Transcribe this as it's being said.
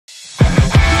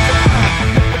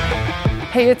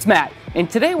Hey, it's Matt, and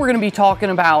today we're going to be talking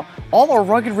about all our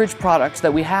Rugged Ridge products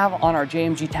that we have on our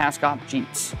JMGTASKOPS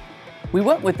Jeeps. We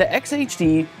went with the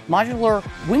XHD modular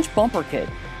winch bumper kit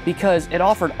because it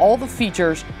offered all the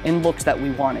features and looks that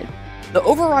we wanted. The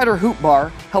Overrider hoop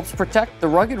bar helps protect the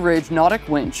Rugged Ridge Nautic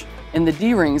winch, and the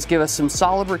D-rings give us some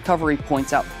solid recovery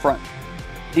points out front.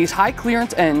 These high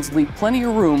clearance ends leave plenty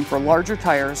of room for larger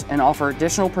tires and offer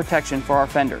additional protection for our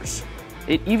fenders.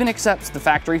 It even accepts the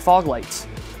factory fog lights.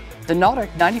 The Nautic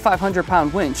 9,500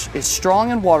 pound winch is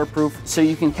strong and waterproof, so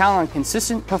you can count on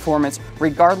consistent performance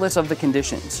regardless of the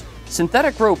conditions.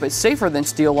 Synthetic rope is safer than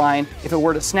steel line if it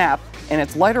were to snap, and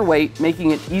it's lighter weight,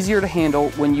 making it easier to handle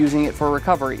when using it for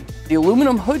recovery. The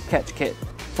aluminum hood catch kit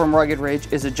from Rugged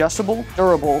Ridge is adjustable,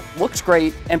 durable, looks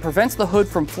great, and prevents the hood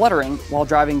from fluttering while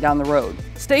driving down the road.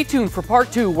 Stay tuned for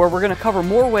part 2, where we're going to cover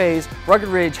more ways Rugged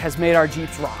Ridge has made our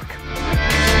Jeeps rock.